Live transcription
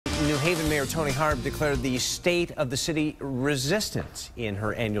Haven Mayor Toni Harp declared the state of the city resistant in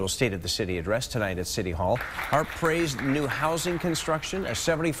her annual State of the City address tonight at City Hall. Harp praised new housing construction, a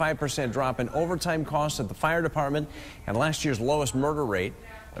 75% drop in overtime costs at the fire department, and last year's lowest murder rate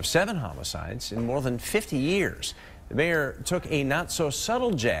of 7 homicides in more than 50 years. The mayor took a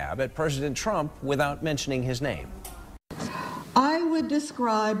not-so-subtle jab at President Trump without mentioning his name. I would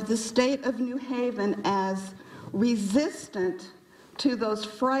describe the state of New Haven as resistant to those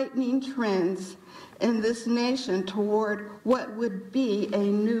frightening trends in this nation toward what would be a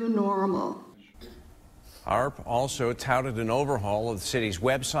new normal. Harp also touted an overhaul of the city's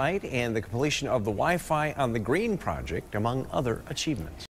website and the completion of the Wi-Fi on the Green project, among other achievements.